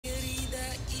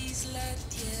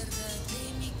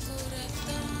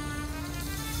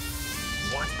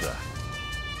What the?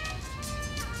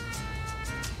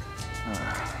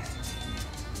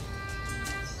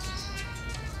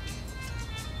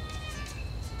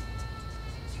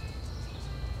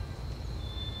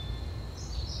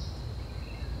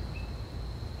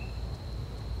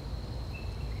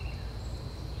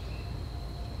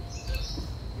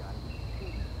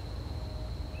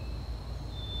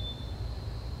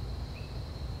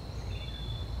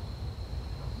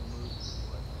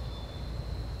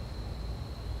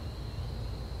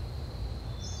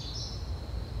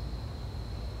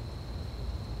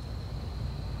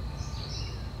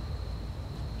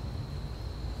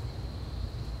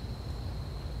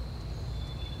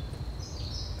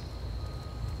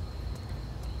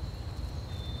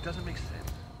 It doesn't make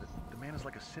sense. The man is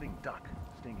like a sitting duck,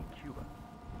 staying in Cuba.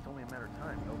 It's only a matter of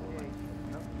time. Okay,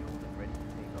 enough fuel and ready to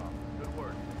take off. Good work.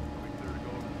 Are we clear to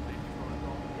go over the safety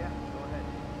protocol? Yeah, go ahead.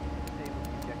 Disable the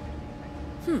ejector seat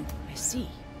mechanism. I see.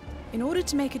 In order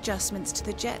to make adjustments to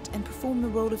the jet and perform the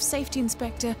role of safety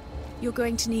inspector, you're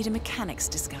going to need a mechanic's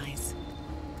disguise.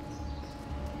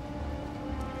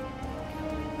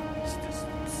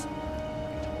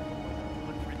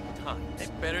 Hey,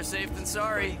 better safe than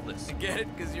sorry. Listen. Get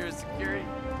it? Because you're a security.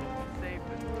 Safe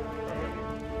and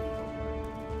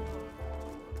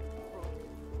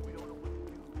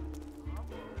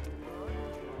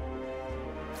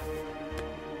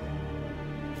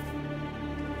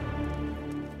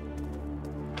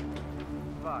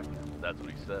Fuck. That's what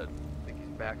he said. Think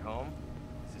he's back home?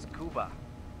 This is Cuba.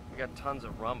 We got tons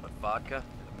of rum, but vodka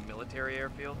at a military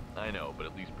airfield? I know, but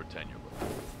at least pretend you're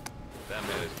looking. That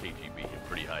man is KGB and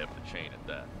pretty high up the chain at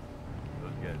that.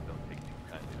 Those guys don't take too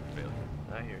kindly to failure.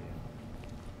 I hear you.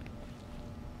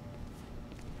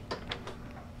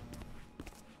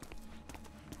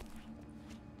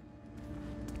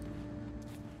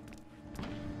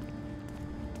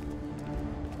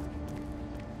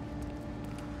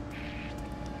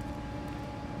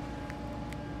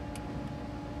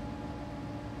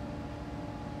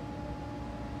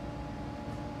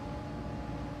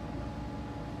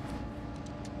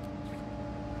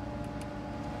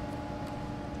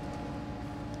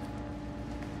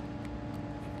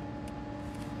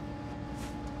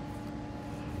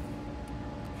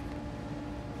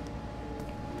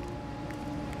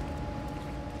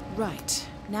 Right,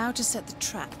 now to set the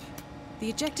trap. The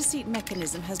ejector seat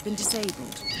mechanism has been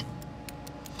disabled.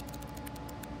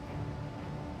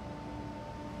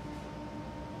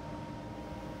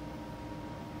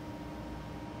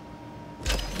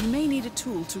 You may need a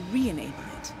tool to re-enable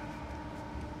it.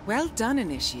 Well done,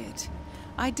 Initiate.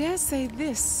 I dare say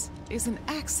this is an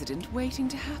accident waiting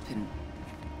to happen.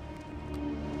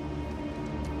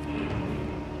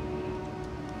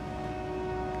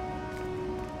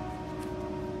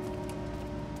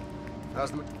 How's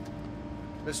the...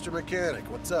 Mr. Mechanic,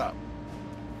 what's up?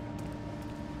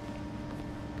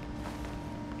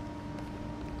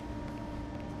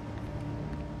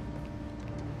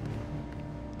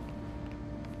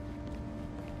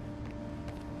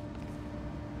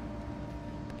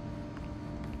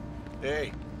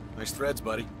 Hey, nice threads,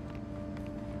 buddy.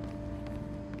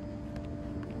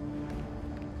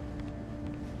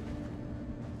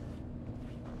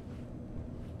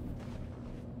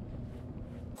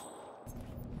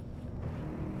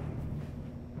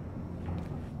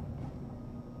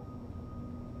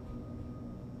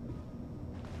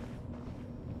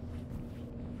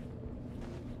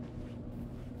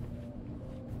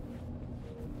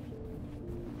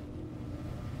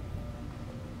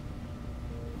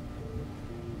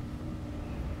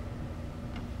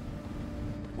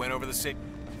 Went over the safe.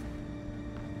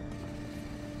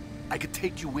 I could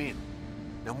take you in.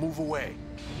 Now move away.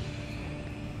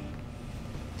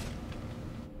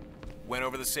 Went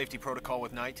over the safety protocol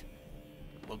with Knight.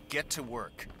 Well, get to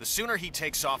work. The sooner he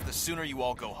takes off, the sooner you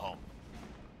all go home.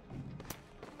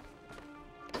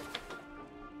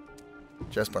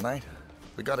 Jasper Knight,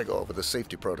 we gotta go over the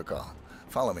safety protocol.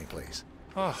 Follow me, please.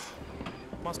 Oh,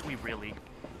 must we really?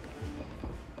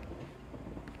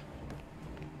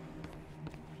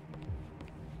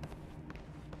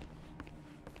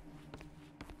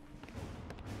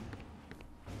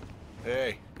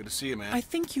 Hey, good to see you, man. I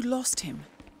think you lost him.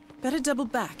 Better double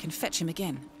back and fetch him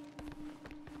again.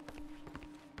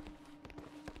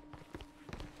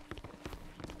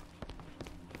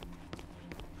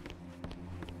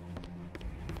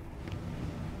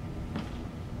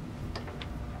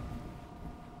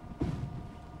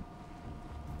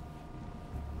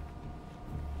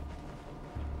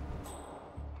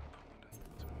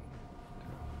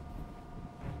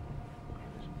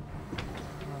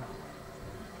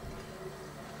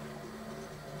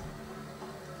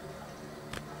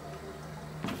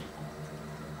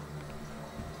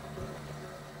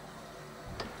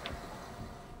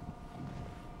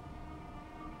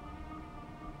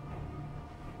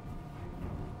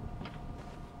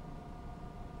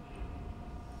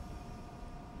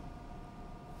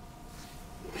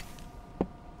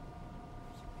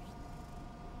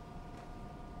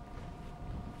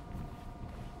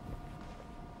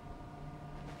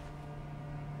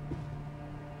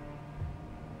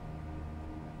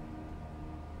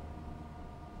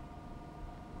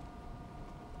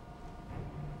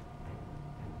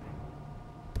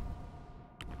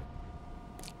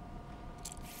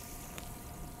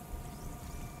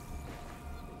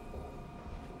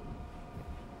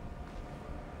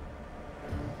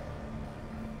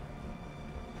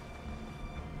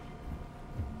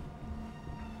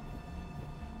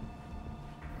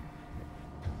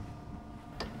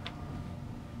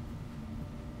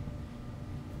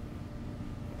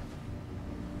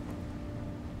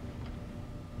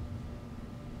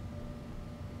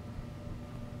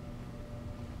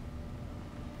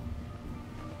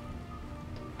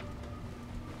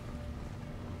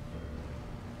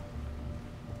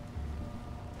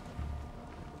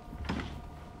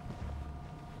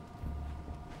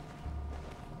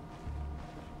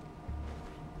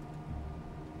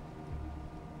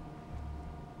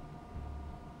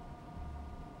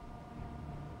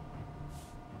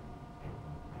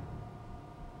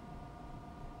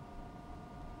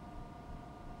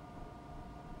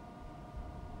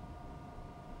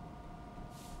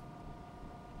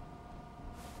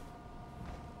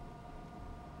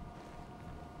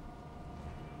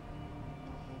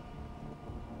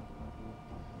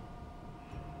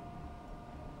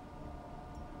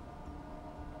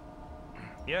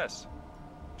 Yes.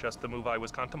 Just the move I was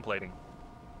contemplating.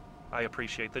 I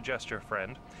appreciate the gesture,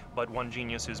 friend, but one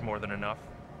genius is more than enough.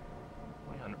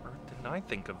 Why on earth didn't I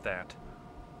think of that?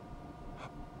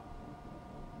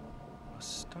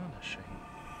 Astonishing.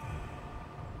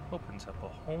 Opens up a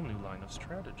whole new line of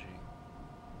strategy.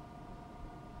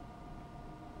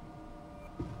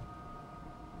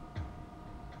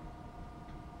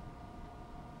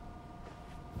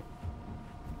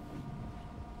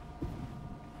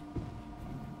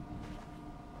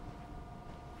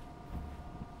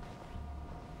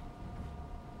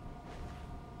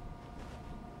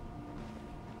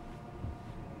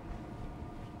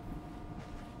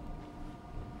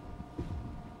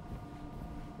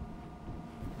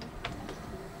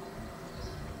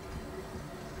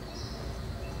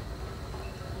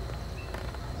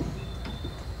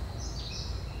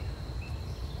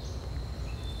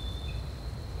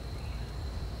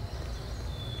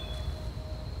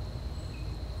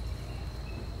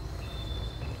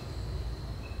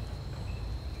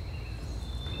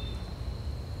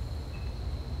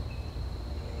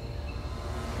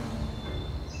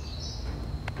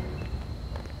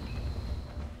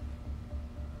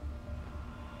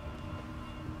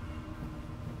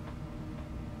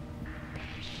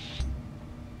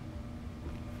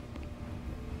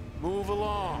 Move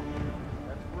along.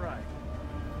 That's right.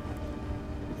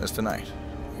 Mr. Knight,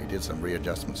 we did some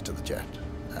readjustments to the jet,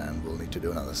 and we'll need to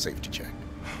do another safety check.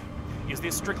 Is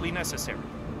this strictly necessary?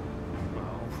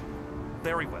 Well,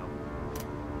 very well.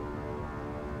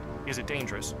 Is it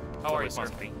dangerous? How are you, It sir?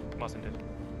 must be, mustn't it?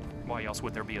 Why else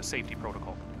would there be a safety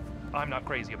protocol? I'm not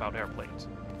crazy about airplanes.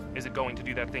 Is it going to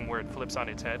do that thing where it flips on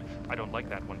its head? I don't like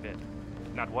that one bit.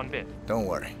 Not one bit. Don't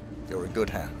worry, you're in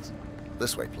good hands.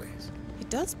 This way, please. He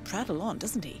does prattle on,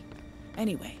 doesn't he?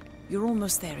 Anyway, you're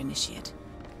almost there, Initiate.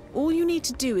 All you need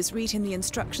to do is read him the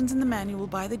instructions in the manual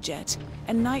by the jet,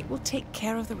 and Knight will take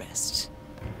care of the rest.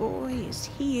 Boy, is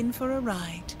he in for a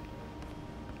ride.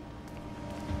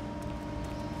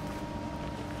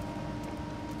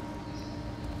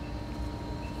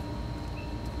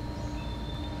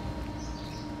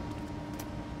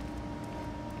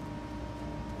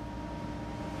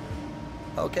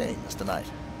 Okay, Mr. Knight.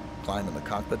 Climb in the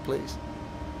cockpit, please.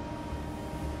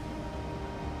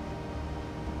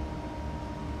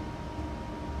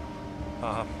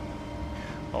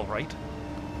 All right.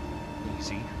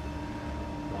 Easy.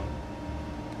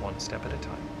 One step at a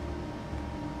time.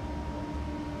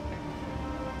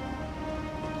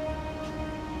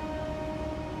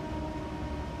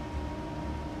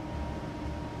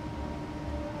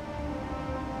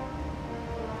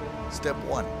 Step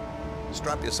 1.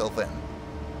 Strap yourself in.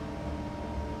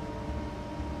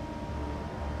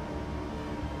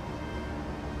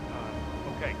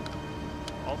 Okay.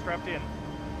 All strapped in.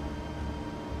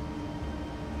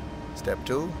 Step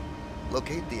 2.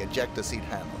 Locate the ejector seat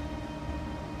handle.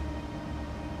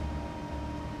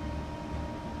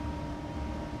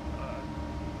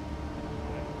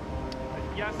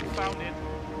 Yes, found it.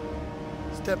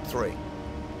 Step 3.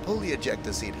 Pull the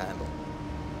ejector seat handle.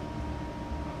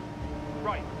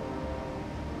 Right.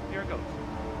 Here it goes.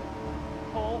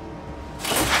 Pull.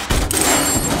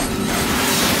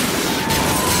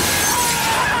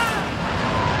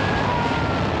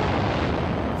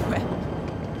 Well,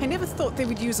 I never thought they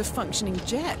would use a functioning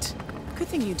jet. Good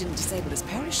thing you didn't disable his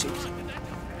parachute.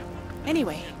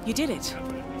 Anyway, you did it.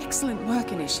 Excellent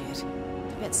work, Initiate.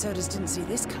 I bet Sodas didn't see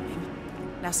this coming.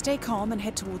 Now stay calm and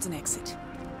head towards an exit.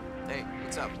 Hey,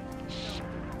 what's up?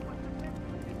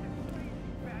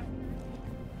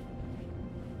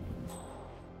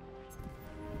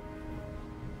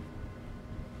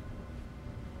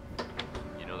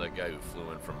 You know that guy who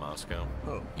flew in from Moscow?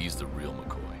 Who? He's the real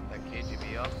McCoy. That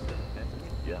KGB officer?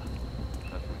 Yeah.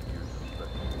 That's what you're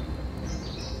suspecting.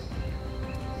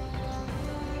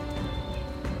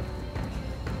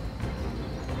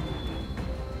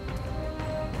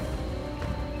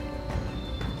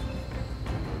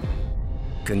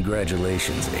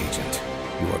 Congratulations, Agent.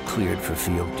 You are cleared for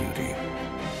field duty.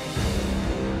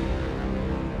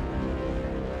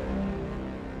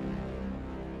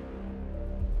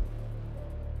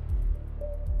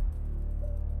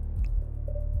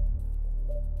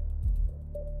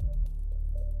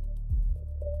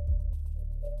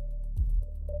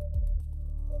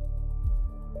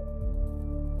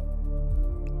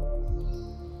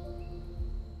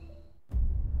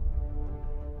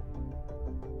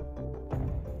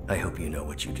 I hope you know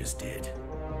what you just did.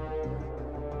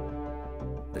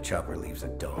 The chopper leaves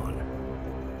at dawn.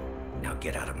 Now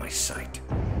get out of my sight.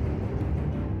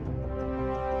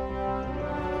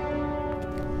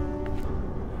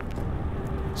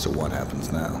 So what happens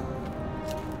now?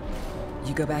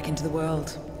 You go back into the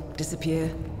world,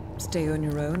 disappear, stay on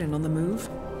your own and on the move.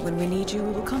 When we need you,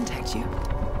 we will contact you.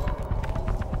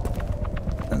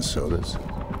 And so does.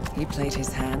 He played his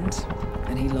hand,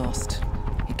 and he lost.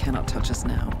 He cannot touch us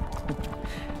now.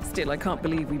 Still, I can't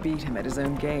believe we beat him at his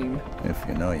own game. If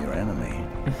you know your enemy.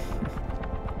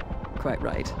 Quite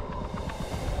right.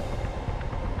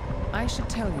 I should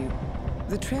tell you,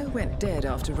 the trail went dead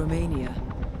after Romania.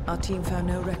 Our team found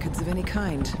no records of any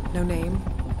kind. No name,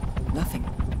 nothing.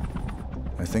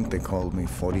 I think they called me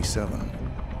 47.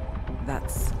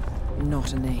 That's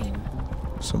not a name.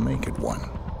 So make it one.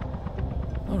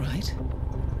 All right.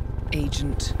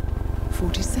 Agent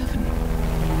 47.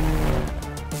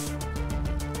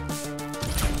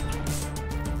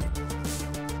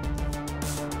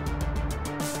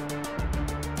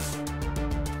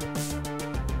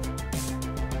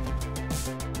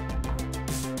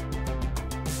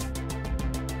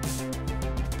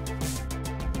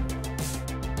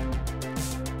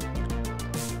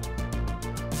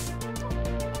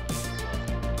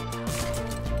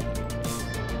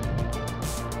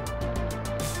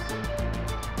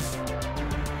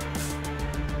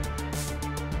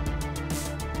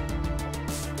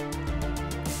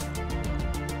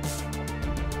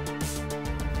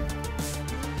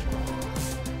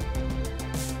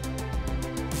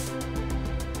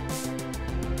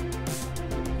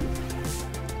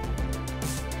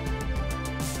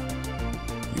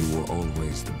 You were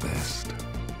always the best.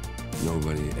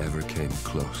 Nobody ever came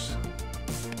close.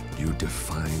 You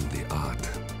define the art,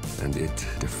 and it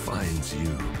defines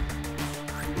you.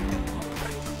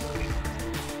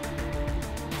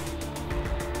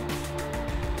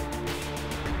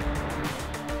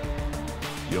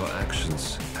 Your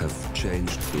actions have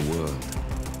changed the world.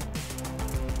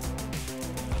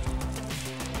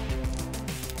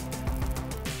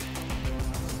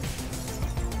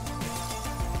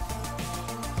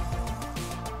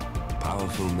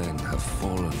 Powerful men have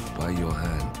fallen by your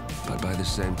hand, but by the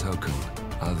same token,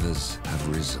 others have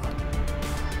risen.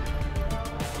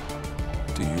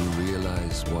 Do you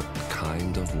realize what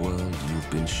kind of world you've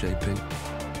been shaping?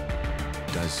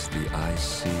 Does the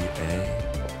ICA?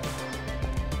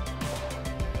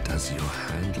 Does your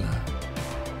handler?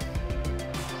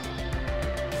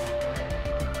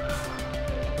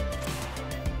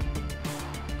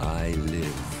 I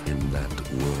live in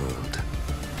that world.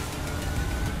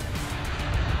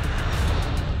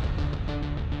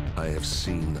 I have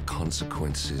seen the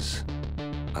consequences.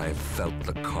 I have felt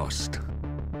the cost.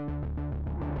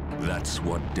 That's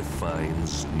what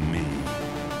defines me.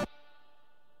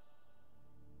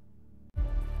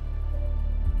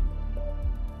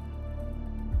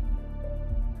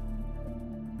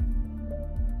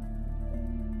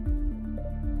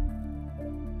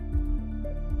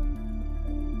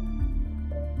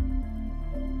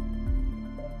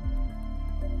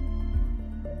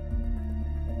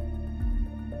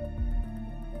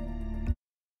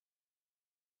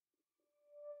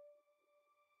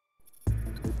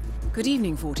 Good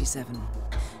evening, 47.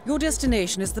 Your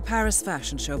destination is the Paris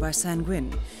Fashion Show by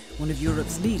Sanguine, one of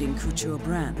Europe's leading couture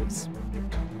brands.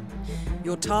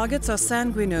 Your targets are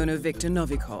Sanguine owner Viktor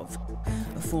Novikov,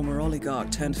 a former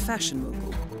oligarch turned fashion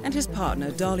mogul, and his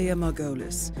partner Dalia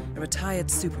Margolis, a retired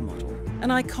supermodel, an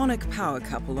iconic power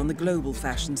couple on the global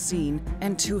fashion scene,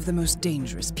 and two of the most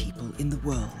dangerous people in the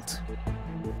world.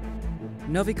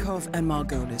 Novikov and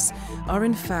Margolis are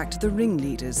in fact the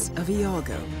ringleaders of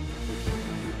Iago,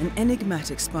 an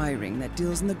enigmatic spy ring that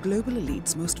deals in the global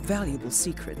elite's most valuable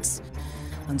secrets.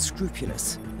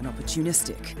 Unscrupulous and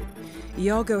opportunistic,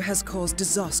 Iago has caused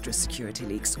disastrous security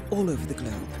leaks all over the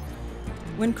globe.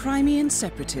 When Crimean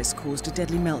separatists caused a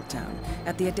deadly meltdown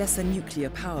at the Odessa nuclear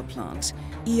power plant,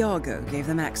 Iago gave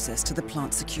them access to the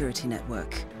plant's security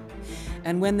network.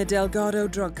 And when the Delgado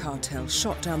drug cartel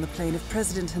shot down the plane of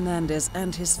President Hernandez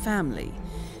and his family,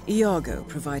 Iago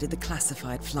provided the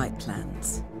classified flight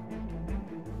plans.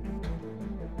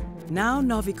 Now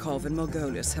Novikov and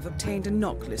Margolis have obtained a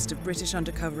knock list of British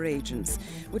undercover agents,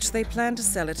 which they plan to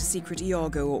sell at a secret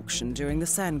Iago auction during the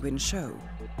Sanguine show.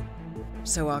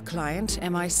 So our client,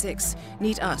 MI6,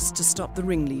 need us to stop the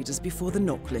ringleaders before the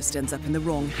knock list ends up in the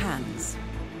wrong hands.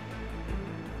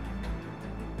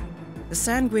 The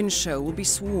Sanguine show will be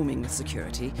swarming with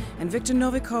security, and Viktor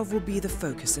Novikov will be the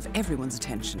focus of everyone's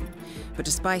attention. But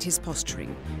despite his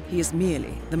posturing, he is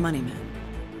merely the money man.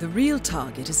 The real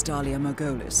target is Dalia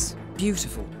Margolis.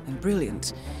 Beautiful and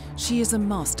brilliant, she is a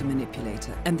master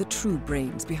manipulator and the true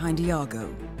brains behind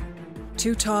Iago.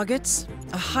 Two targets,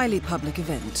 a highly public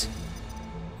event.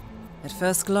 At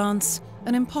first glance,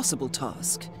 an impossible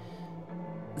task.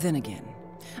 Then again,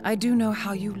 I do know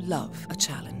how you love a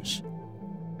challenge.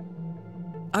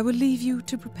 I will leave you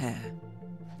to prepare.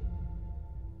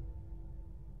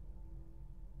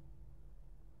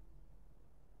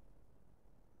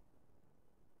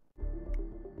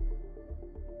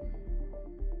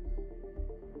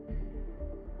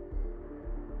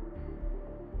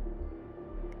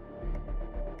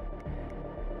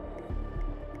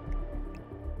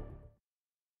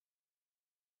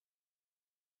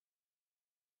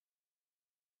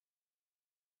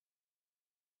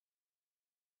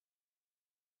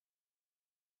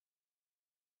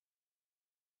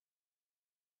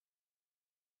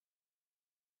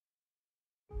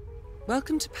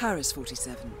 Welcome to Paris,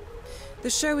 47. The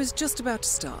show is just about to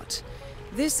start.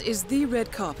 This is the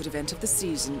red carpet event of the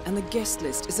season, and the guest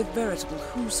list is a veritable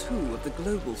who's who of the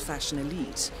global fashion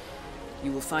elite.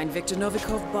 You will find Viktor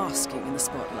Novikov basking in the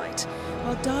spotlight,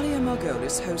 while Dalia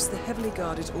Margolis hosts the heavily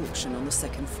guarded auction on the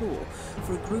second floor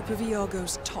for a group of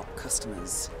Iago's top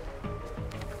customers.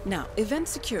 Now, event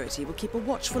security will keep a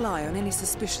watchful eye on any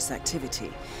suspicious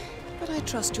activity, but I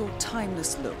trust your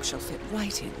timeless look shall fit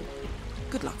right in.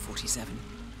 Good luck, 47.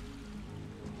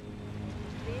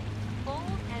 Big, bold,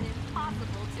 and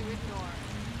impossible to ignore.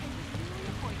 And with newly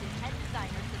appointed head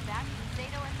designer Sebastian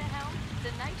Zato at the helm,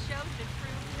 the night show should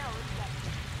prove no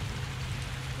exception.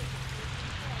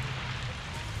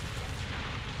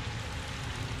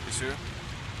 Monsieur?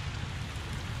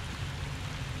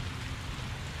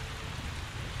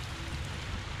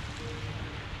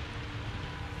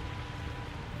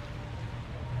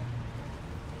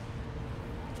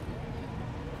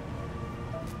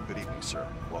 Good evening, sir.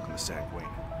 Welcome to Sanguine.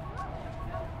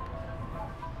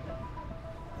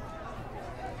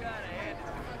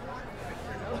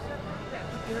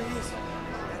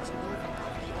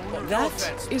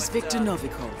 That is Viktor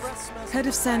Novikov, head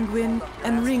of Sanguine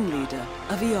and ringleader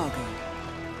of Iago.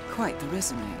 Quite the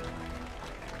resume.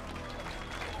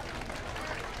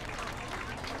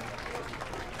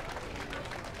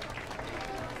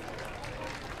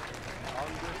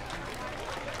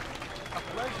 A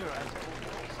pleasure, as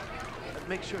always.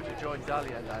 Make sure to join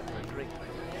Dahlia and I for a drink.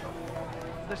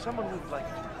 There's someone who'd like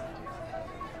to.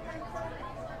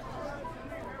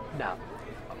 Now,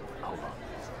 hold on.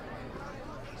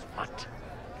 What?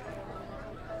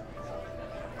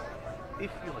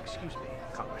 If you'll excuse me,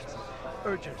 Congressman,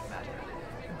 urgent matter.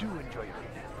 Do enjoy your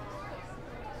evening.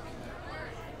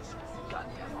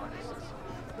 Goddamn artists.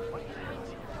 What the hell is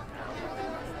he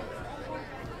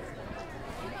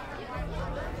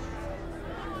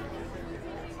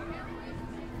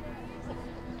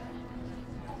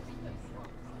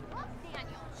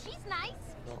Daniel, she's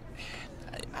nice. Well,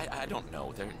 I don't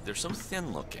know. They're so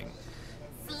thin looking.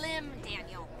 Slim,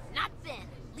 Daniel. Not thin.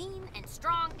 Lean and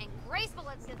strong and graceful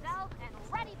as gazelles and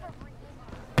ready for breeding.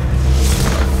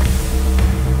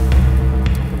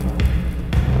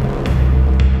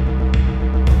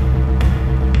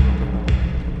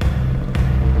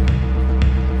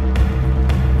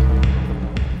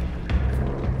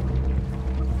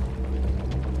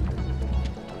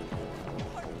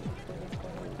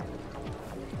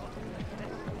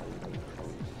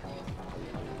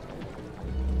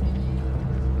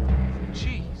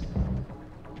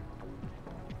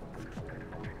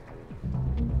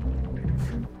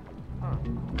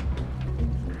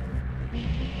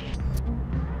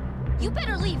 You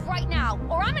better leave right now,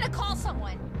 or I'm gonna call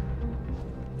someone.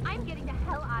 I'm getting the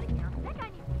hell out of here. That guy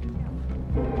needs to chill.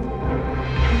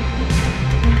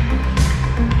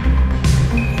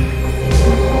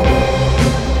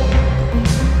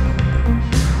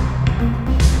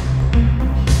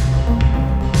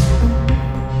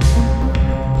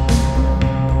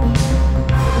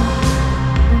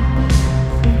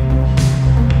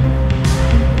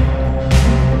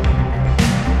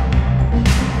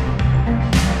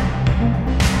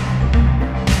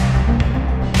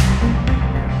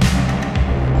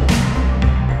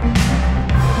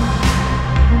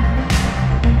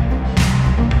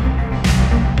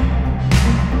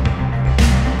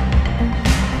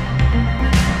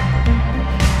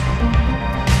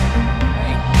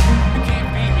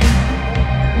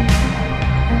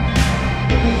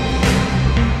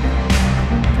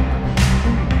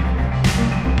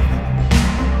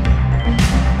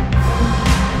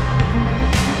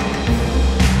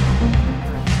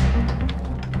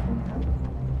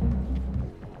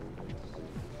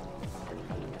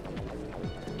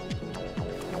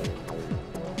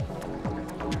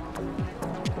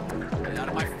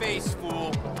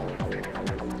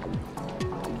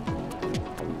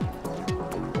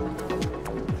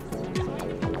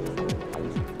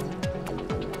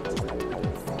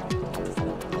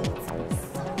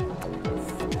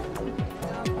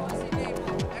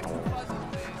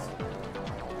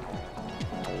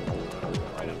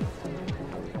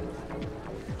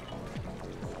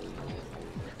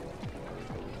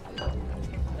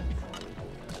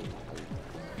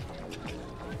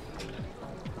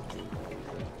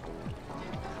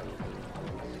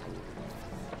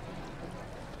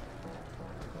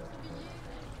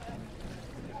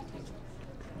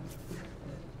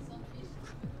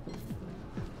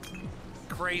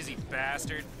 Crazy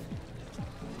bastard.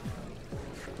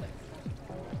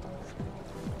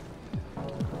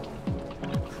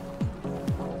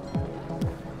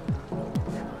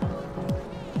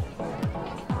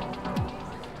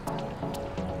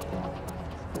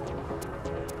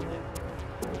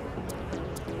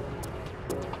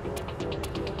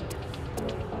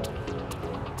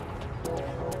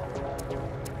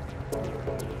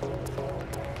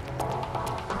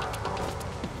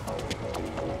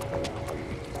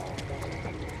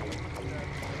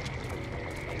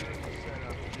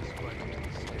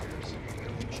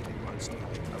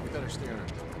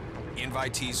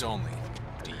 Invitees only.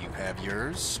 Do you have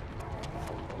yours?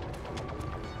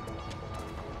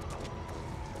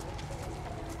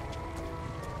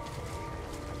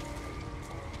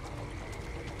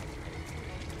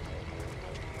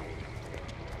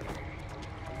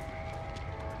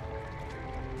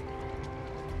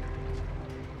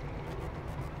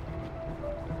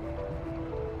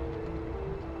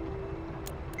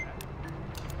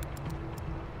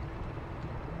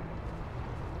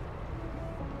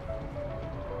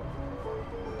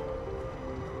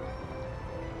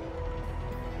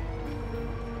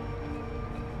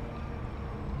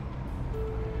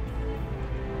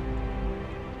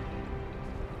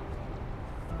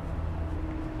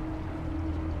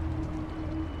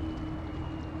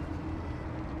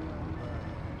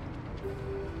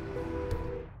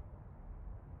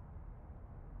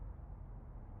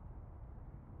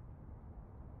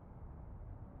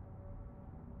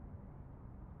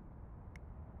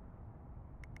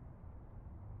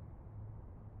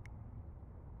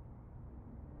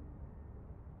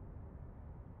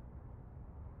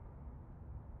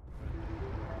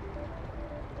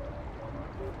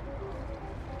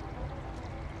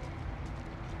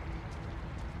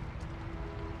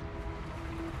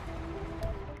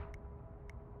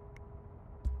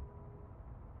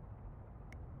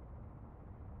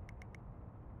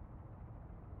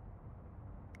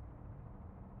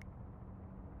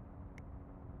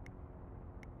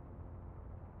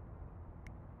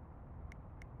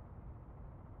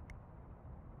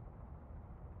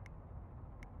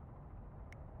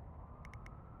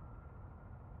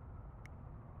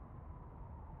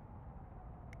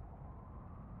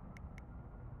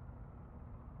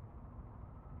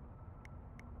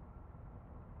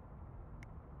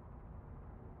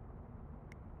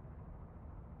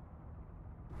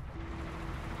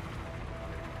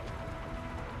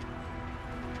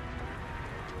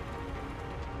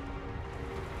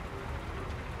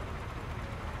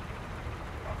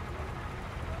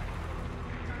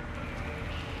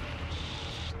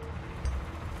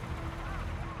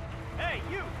 Hey,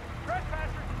 you!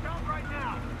 Trespassers are down right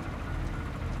now!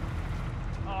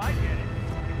 Oh, I get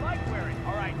it. You like wearing.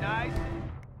 All right, nice.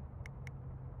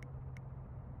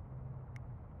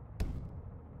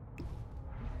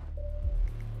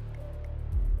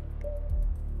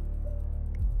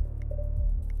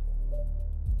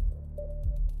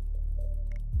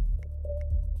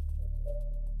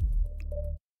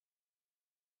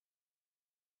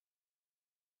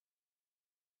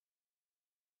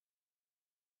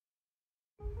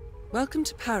 Welcome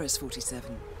to Paris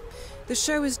 47. The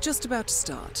show is just about to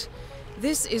start.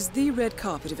 This is the red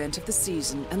carpet event of the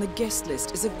season, and the guest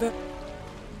list is a very...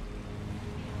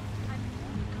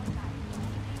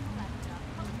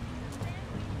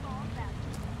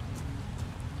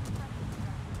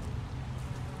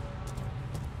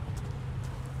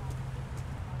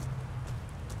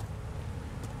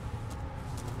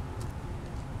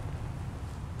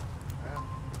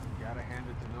 Gotta hand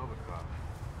it to Novikov.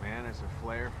 Man has a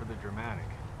flair for the dramatic.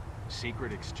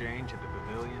 Secret exchange at the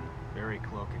pavilion, very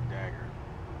cloak and dagger.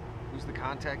 Who's the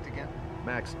contact again?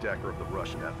 Max Decker of the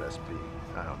Russian FSB.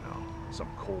 I don't know. Some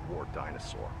Cold War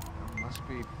dinosaur. Must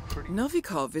be pretty...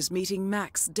 Novikov is meeting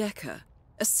Max Decker,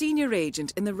 a senior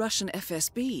agent in the Russian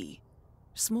FSB.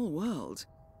 Small world.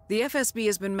 The FSB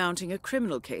has been mounting a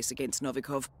criminal case against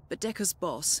Novikov, but Decker's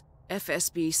boss,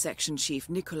 FSB Section Chief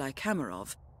Nikolai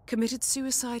Kamarov, committed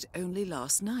suicide only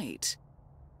last night.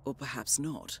 Or perhaps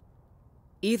not.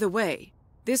 Either way,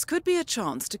 this could be a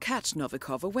chance to catch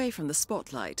Novikov away from the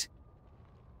spotlight.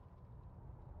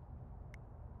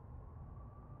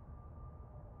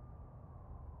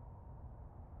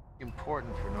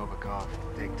 Important for Novikov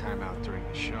to take time out during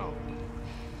the show.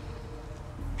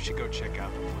 We should go check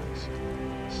out the place.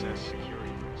 Assess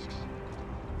security risks.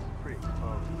 It's pretty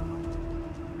exposed.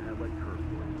 I had like her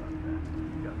feeling about that.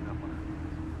 You got enough on her.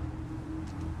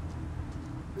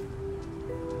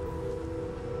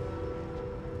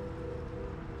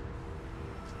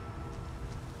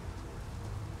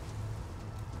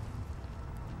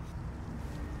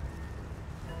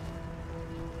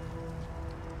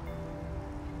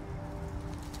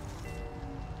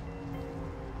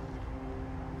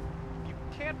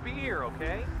 can't be here,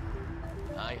 okay?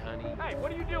 Hi, honey. Hey,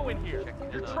 what are you doing here?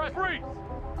 You're freeze!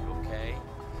 Okay.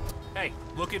 Hey,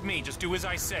 look at me. Just do as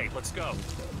I say. Let's go.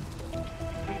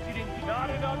 Not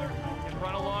another. And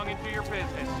run along into your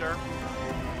business, sir.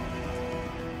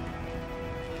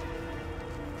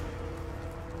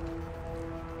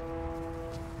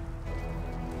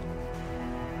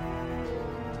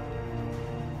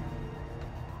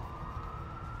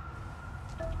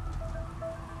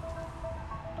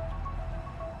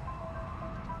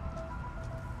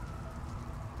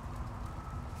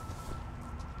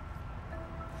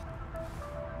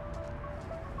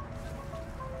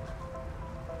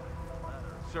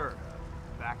 Sir,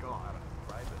 back on.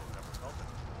 Ryzen never felt it.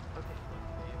 Okay, look,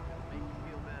 if it'll make you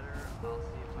feel better, I'll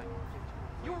see if I can get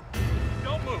you. You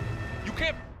don't move. You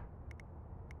can't.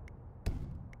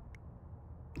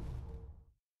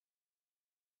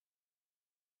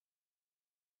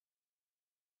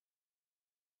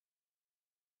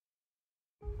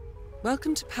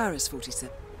 Welcome to Paris, 47.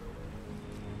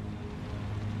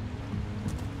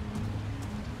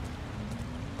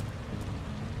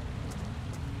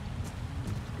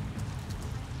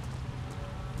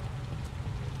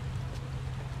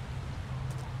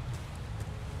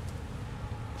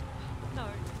 No,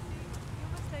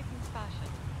 you're mistaking fashion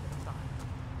with style.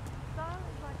 Style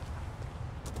is like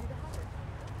you either have it or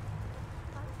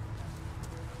you don't.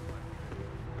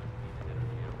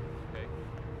 Okay?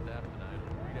 Staff tonight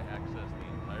are free to access the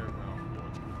entire ground floor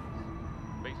of the place.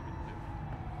 Basement too.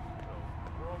 So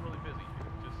we're all really busy here.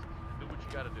 Just do what you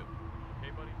gotta do.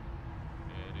 Okay, buddy?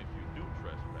 And if you do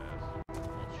trespass,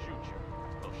 I'll shoot you.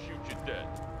 I'll shoot you dead.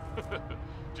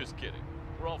 Just kidding.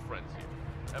 We're all friends here.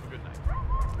 Have a good night.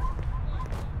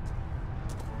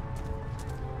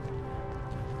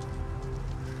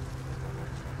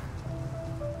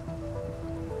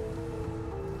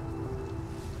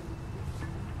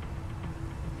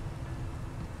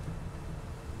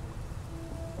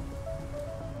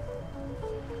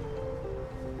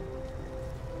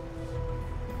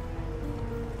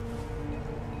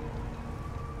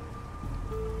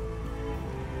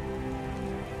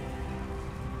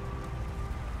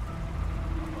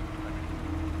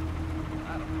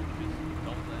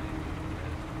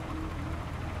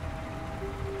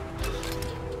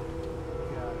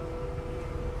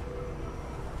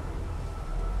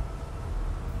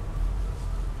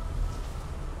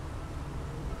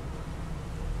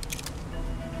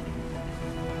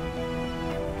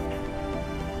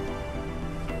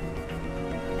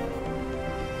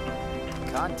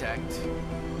 Contact.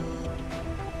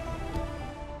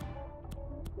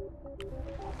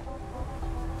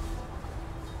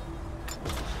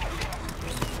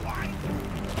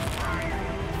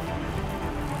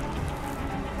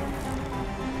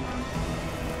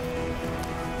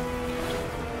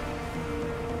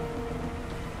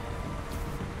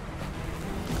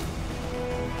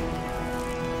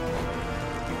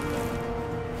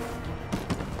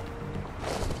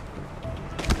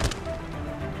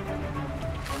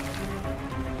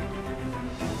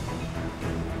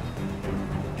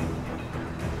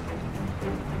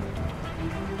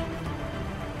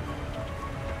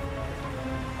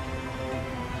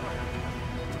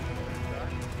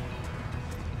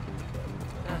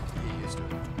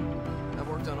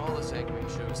 Done all the Sanguine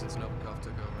shows since Novikov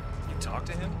took over. You talked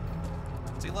to him?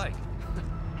 What's he like?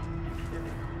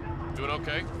 Doing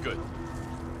okay? Good.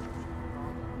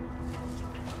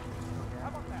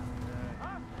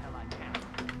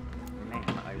 Man,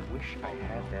 I wish I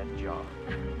had that job.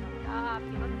 Stop,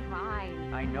 you look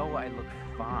fine. I know I look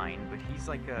fine, but he's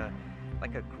like a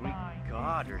Greek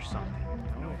god or something,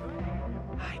 you know?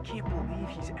 I can't believe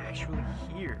he's actually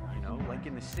here, you know, like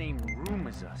in the same room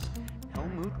as us.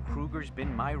 Helmut Kruger's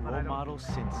been my role model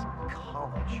since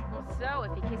college. Well, so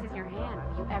if he kisses your hand,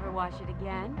 will you ever wash it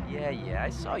again? Yeah, I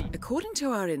saw you. According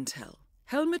to our intel,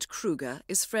 Helmut Kruger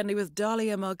is friendly with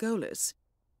Dalia Margolis.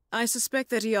 I suspect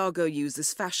that Iago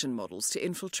uses fashion models to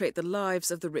infiltrate the lives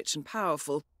of the rich and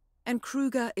powerful, and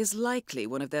Kruger is likely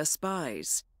one of their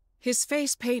spies. His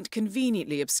face paint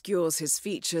conveniently obscures his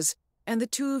features, and the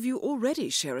two of you already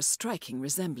share a striking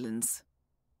resemblance.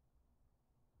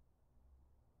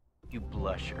 You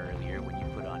blushed earlier when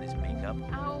you put on his makeup.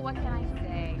 Oh, what can I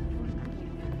say?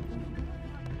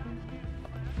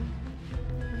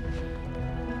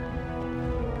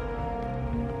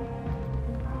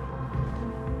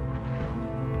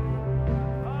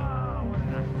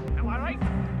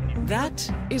 That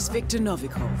is Viktor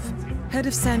Novikov, head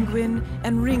of Sanguine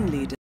and ringleader